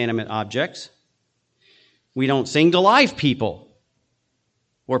to inanimate objects. We don't sing to live people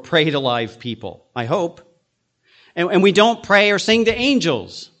or pray to live people, I hope. And we don't pray or sing to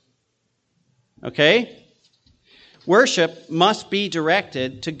angels. Okay? Worship must be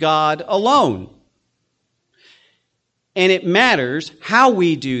directed to God alone. And it matters how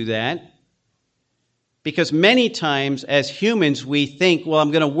we do that, because many times as humans we think, well,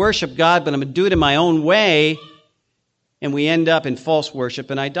 I'm going to worship God, but I'm going to do it in my own way, and we end up in false worship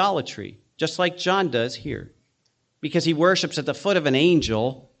and idolatry, just like John does here, because he worships at the foot of an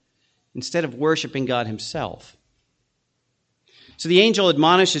angel instead of worshiping God himself. So the angel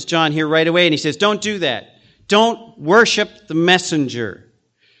admonishes John here right away, and he says, don't do that. Don't worship the messenger.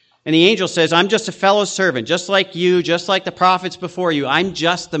 And the angel says, I'm just a fellow servant, just like you, just like the prophets before you. I'm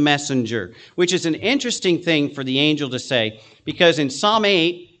just the messenger, which is an interesting thing for the angel to say, because in Psalm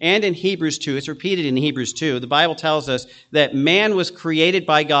 8 and in Hebrews 2, it's repeated in Hebrews 2, the Bible tells us that man was created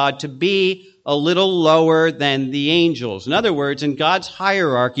by God to be a little lower than the angels. In other words, in God's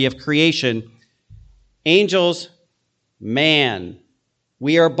hierarchy of creation, angels, man,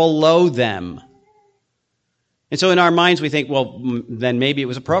 we are below them. And so in our minds we think, well, then maybe it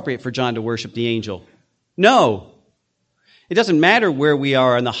was appropriate for John to worship the angel. No. It doesn't matter where we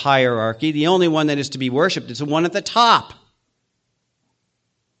are in the hierarchy. The only one that is to be worshipped is the one at the top.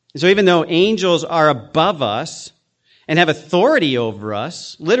 And so even though angels are above us and have authority over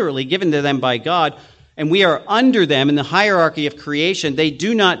us, literally given to them by God, and we are under them in the hierarchy of creation, they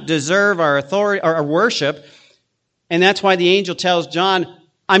do not deserve our authority or our worship. And that's why the angel tells John,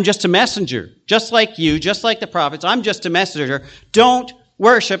 I'm just a messenger, just like you, just like the prophets. I'm just a messenger. Don't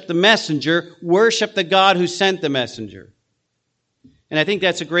worship the messenger. Worship the God who sent the messenger. And I think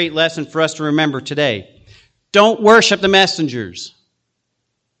that's a great lesson for us to remember today. Don't worship the messengers.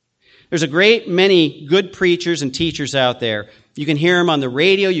 There's a great many good preachers and teachers out there. You can hear them on the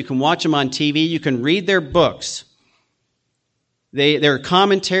radio. You can watch them on TV. You can read their books. There are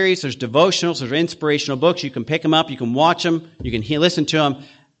commentaries, there's devotionals, there's inspirational books. You can pick them up, you can watch them, you can listen to them.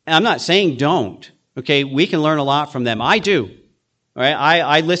 And I'm not saying don't. Okay, we can learn a lot from them. I do. All right,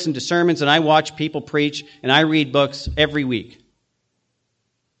 I listen to sermons and I watch people preach and I read books every week.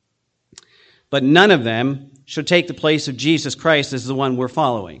 But none of them should take the place of Jesus Christ as the one we're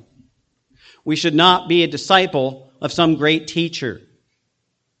following. We should not be a disciple of some great teacher.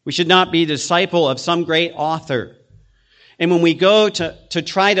 We should not be a disciple of some great author. And when we go to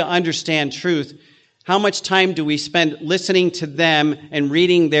try to understand truth, How much time do we spend listening to them and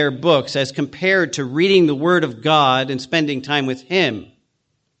reading their books as compared to reading the Word of God and spending time with Him?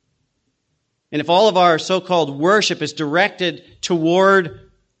 And if all of our so-called worship is directed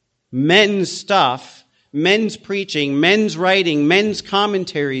toward men's stuff, men's preaching, men's writing, men's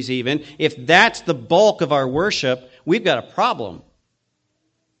commentaries even, if that's the bulk of our worship, we've got a problem.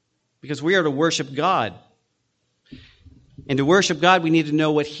 Because we are to worship God. And to worship God, we need to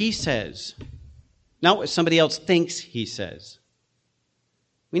know what He says. Not what somebody else thinks He says.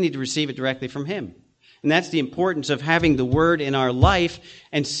 We need to receive it directly from Him. And that's the importance of having the Word in our life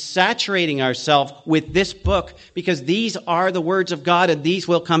and saturating ourselves with this book, because these are the words of God and these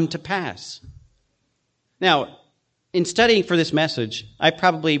will come to pass. Now, in studying for this message, I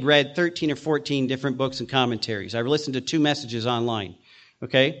probably read 13 or 14 different books and commentaries. I've listened to 2 messages online.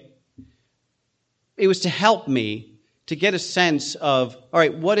 Okay? It was to help me to get a sense of, all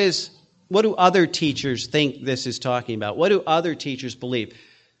right, what do other teachers think this is talking about? What do other teachers believe?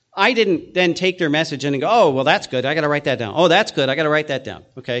 I didn't then take their message and go, oh, well, that's good. I got to write that down. Oh, that's good. I got to write that down.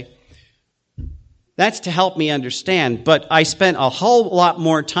 Okay? That's to help me understand. But I spent a whole lot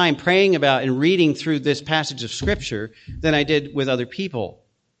more time praying about and reading through this passage of Scripture than I did with other people.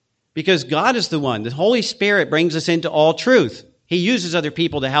 Because God is the one. The Holy Spirit brings us into all truth. He uses other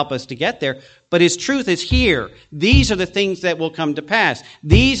people to help us to get there, but His truth is here. These are the things that will come to pass.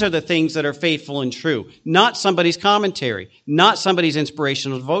 These are the things that are faithful and true. Not somebody's commentary, not somebody's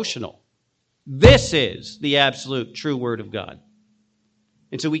inspirational devotional. This is the absolute true Word of God.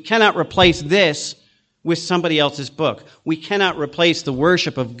 And so we cannot replace this with somebody else's book. We cannot replace the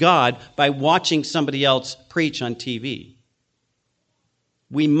worship of God by watching somebody else preach on TV.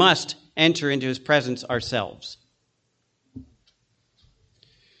 We must enter into His presence ourselves.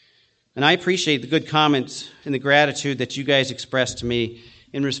 And I appreciate the good comments and the gratitude that you guys expressed to me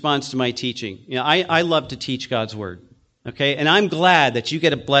in response to my teaching. You know, I love to teach God's Word, okay? And I'm glad that you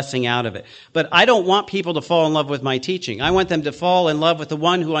get a blessing out of it. But I don't want people to fall in love with my teaching. I want them to fall in love with the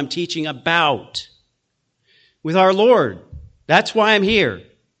one who I'm teaching about, with our Lord. That's why I'm here.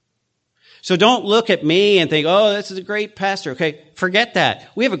 So don't look at me and think, oh, this is a great pastor. Okay, forget that.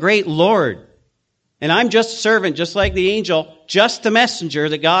 We have a great Lord. And I'm just a servant, just like the angel, just the messenger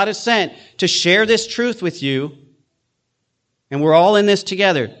that God has sent to share this truth with you. And we're all in this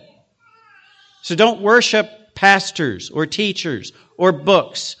together. So don't worship pastors or teachers or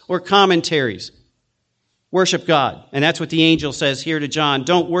books or commentaries. Worship God. And that's what the angel says here to John.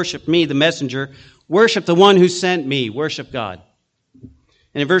 Don't worship me, the messenger. Worship the one who sent me. Worship God.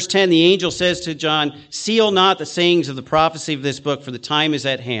 And in verse 10, the angel says to John, seal not the sayings of the prophecy of this book, for the time is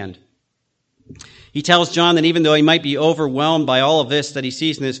at hand. He tells John that even though he might be overwhelmed by all of this that he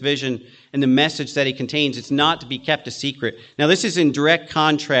sees in this vision and the message that it contains, it's not to be kept a secret. Now, this is in direct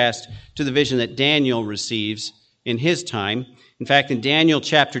contrast to the vision that Daniel receives in his time. In fact, in Daniel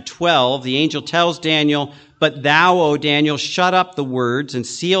chapter 12, the angel tells Daniel, but thou, O Daniel, shut up the words and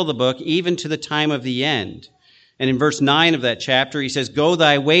seal the book even to the time of the end. And in verse 9 of that chapter, he says, go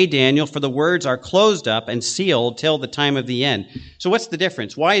thy way, Daniel, for the words are closed up and sealed till the time of the end. So what's the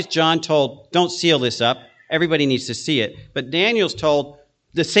difference? Why is John told, don't seal this up? Everybody needs to see it. But Daniel's told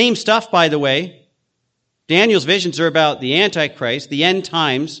the same stuff, by the way. Daniel's visions are about the Antichrist, the end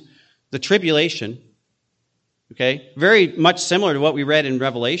times, the tribulation. Okay? Very much similar to what we read in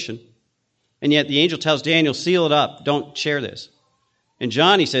Revelation. And yet the angel tells Daniel, seal it up. Don't share this. And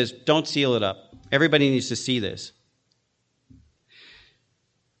John, he says, don't seal it up. Everybody needs to see this.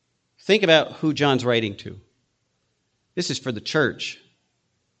 Think about who John's writing to. This is for the church.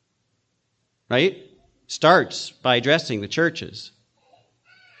 Right? Starts by addressing the churches.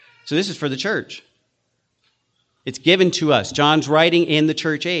 So this is for the church. It's given to us. John's writing in the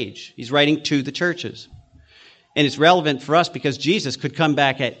church age. He's writing to the churches. And it's relevant for us because Jesus could come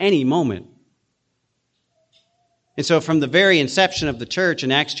back at any moment. And so from the very inception of the church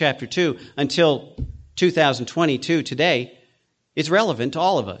in Acts chapter 2 until 2022 today, it's relevant to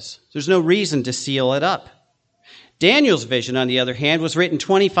all of us. There's no reason to seal it up. Daniel's vision, on the other hand, was written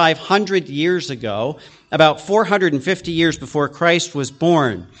 2,500 years ago, about 450 years before Christ was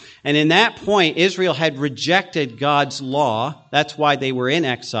born. And in that point, Israel had rejected God's law. That's why they were in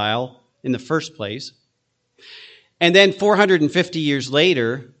exile in the first place. And then 450 years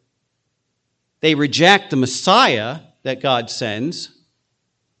later, they reject the Messiah that God sends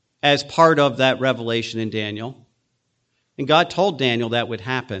as part of that revelation in Daniel. And God told Daniel that would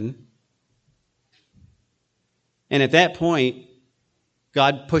happen. And at that point,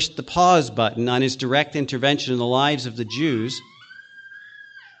 God pushed the pause button on His direct intervention in the lives of the Jews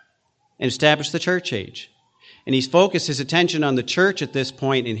and established the church age. And he's focused his attention on the church at this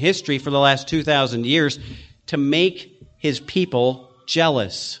point in history for the last 2,000 years to make his people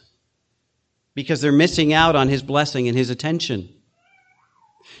jealous because they're missing out on his blessing and his attention.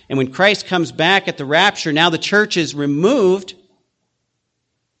 And when Christ comes back at the rapture, now the church is removed,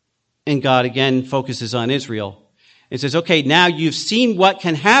 and God again focuses on Israel. It says, okay, now you've seen what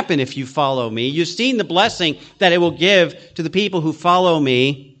can happen if you follow me. You've seen the blessing that it will give to the people who follow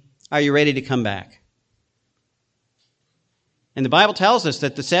me. Are you ready to come back? And the Bible tells us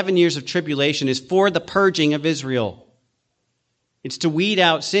that the 7 years of tribulation is for the purging of Israel. It's to weed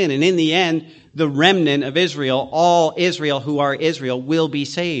out sin. And in the end, the remnant of Israel, all Israel who are Israel, will be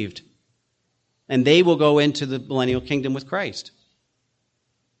saved. And they will go into the millennial kingdom with Christ.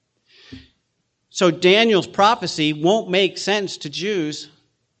 So Daniel's prophecy won't make sense to Jews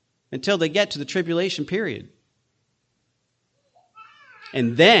until they get to the tribulation period.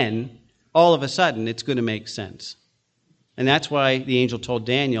 And then, all of a sudden, it's going to make sense. And that's why the angel told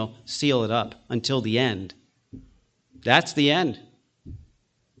Daniel, seal it up until the end. That's the end.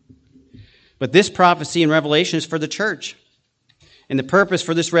 But this prophecy in Revelation is for the church. And the purpose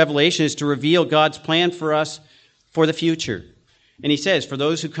for this revelation is to reveal God's plan for us for the future. And he says, for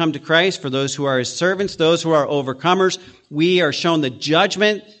those who come to Christ, for those who are his servants, those who are overcomers, we are shown the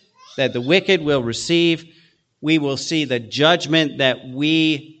judgment that the wicked will receive. We will see the judgment that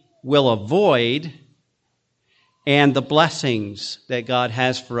we will avoid and the blessings that God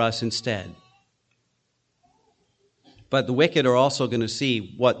has for us instead. But the wicked are also going to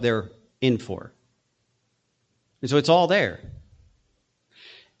see what they're in for. And so it's all there.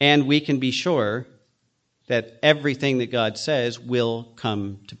 And we can be sure that everything that God says will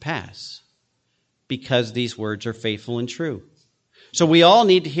come to pass because these words are faithful and true. So we all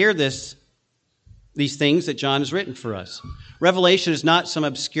need to hear these things that John has written for us. Revelation is not some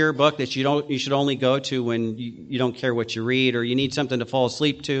obscure book that you should only go to when you don't care what you read or you need something to fall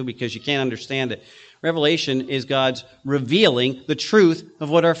asleep to because you can't understand it. Revelation is God's revealing the truth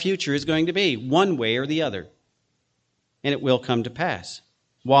of what our future is going to be, one way or the other. And it will come to pass.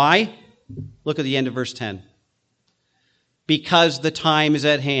 Why? Look at the end of verse 10. Because the time is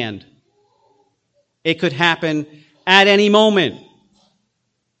at hand. It could happen at any moment.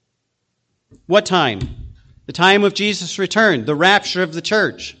 What time? The time of Jesus' return, the rapture of the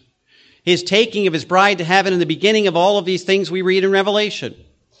church, his taking of his bride to heaven, and the beginning of all of these things we read in Revelation.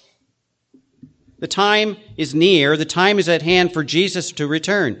 The time is near, the time is at hand for Jesus to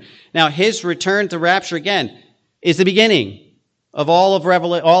return. Now, his return to rapture, again, is the beginning of all of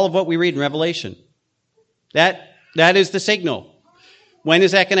what we read in Revelation. That is the signal. When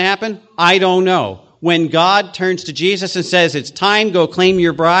is that going to happen? I don't know. When God turns to Jesus and says, it's time, go claim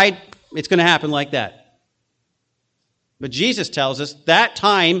your bride, it's going to happen like that. But Jesus tells us that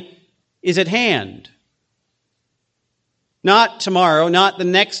time is at hand. Not tomorrow, not the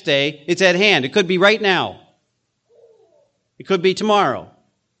next day. It's at hand. It could be right now. It could be tomorrow.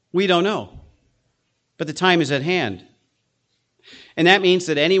 We don't know. But the time is at hand. And that means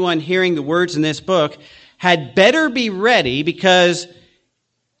that anyone hearing the words in this book had better be ready, because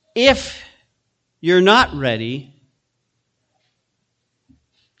if you're not ready,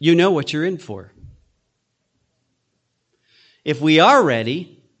 you know what you're in for. If we are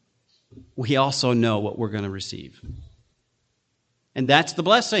ready, we also know what we're going to receive. And that's the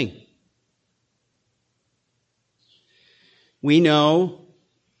blessing. We know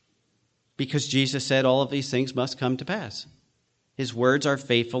because Jesus said all of these things must come to pass. His words are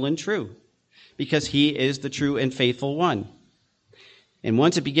faithful and true because he is the true and faithful one. And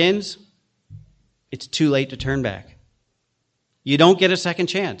once it begins, it's too late to turn back. You don't get a second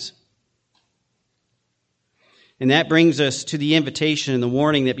chance. And that brings us to the invitation and the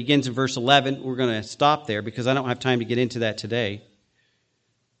warning that begins in verse 11. We're going to stop there because I don't have time to get into that today.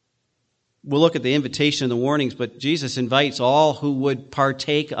 We'll look at the invitation and the warnings, but Jesus invites all who would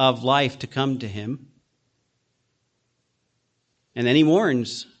partake of life to come to him. And then he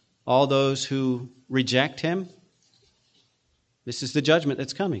warns all those who reject him. This is the judgment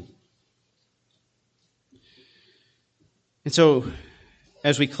that's coming. And so,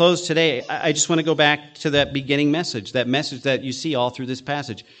 as we close today, I just want to go back to that beginning message, that message that you see all through this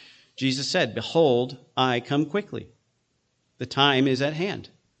passage. Jesus said, "Behold, I come quickly. The time is at hand."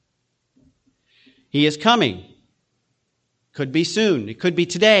 He is coming. Could be soon. It could be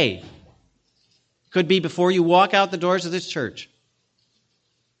today. Could be before you walk out the doors of this church.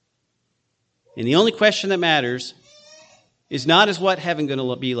 And the only question that matters is not is what heaven going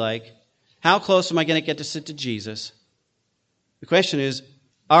to be like, how close am I going to get to sit to Jesus? The question is,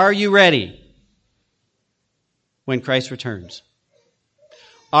 are you ready when Christ returns?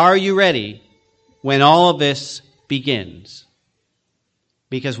 Are you ready when all of this begins,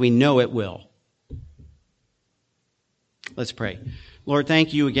 because we know it will. Let's pray. Lord,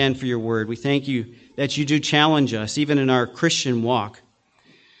 thank you again for your word. We thank you that you do challenge us, even in our Christian walk.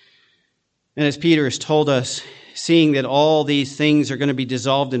 And as Peter has told us, seeing that all these things are going to be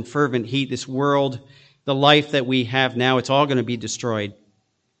dissolved in fervent heat, this world, the life that we have now, it's all going to be destroyed.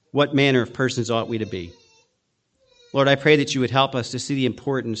 What manner of persons ought we to be? Lord, I pray that you would help us to see the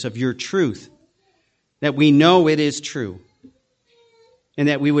importance of your truth, that we know it is true, and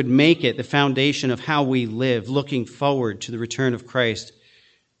that we would make it the foundation of how we live, looking forward to the return of Christ,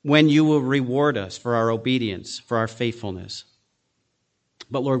 when you will reward us for our obedience, for our faithfulness.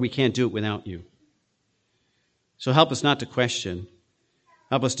 But Lord, we can't do it without you. So help us not to question.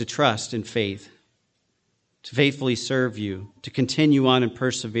 Help us to trust in faith, to faithfully serve you, to continue on in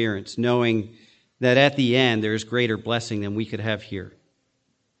perseverance, knowing that at the end there is greater blessing than we could have here,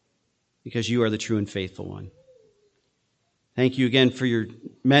 because you are the true and faithful one. Thank you again for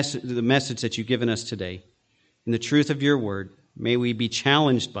the message that you've given us today. In the truth of your word, may we be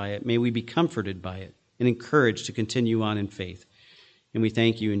challenged by it, may we be comforted by it, and encouraged to continue on in faith. And we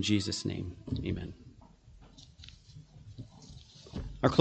thank you in Jesus' name. Amen.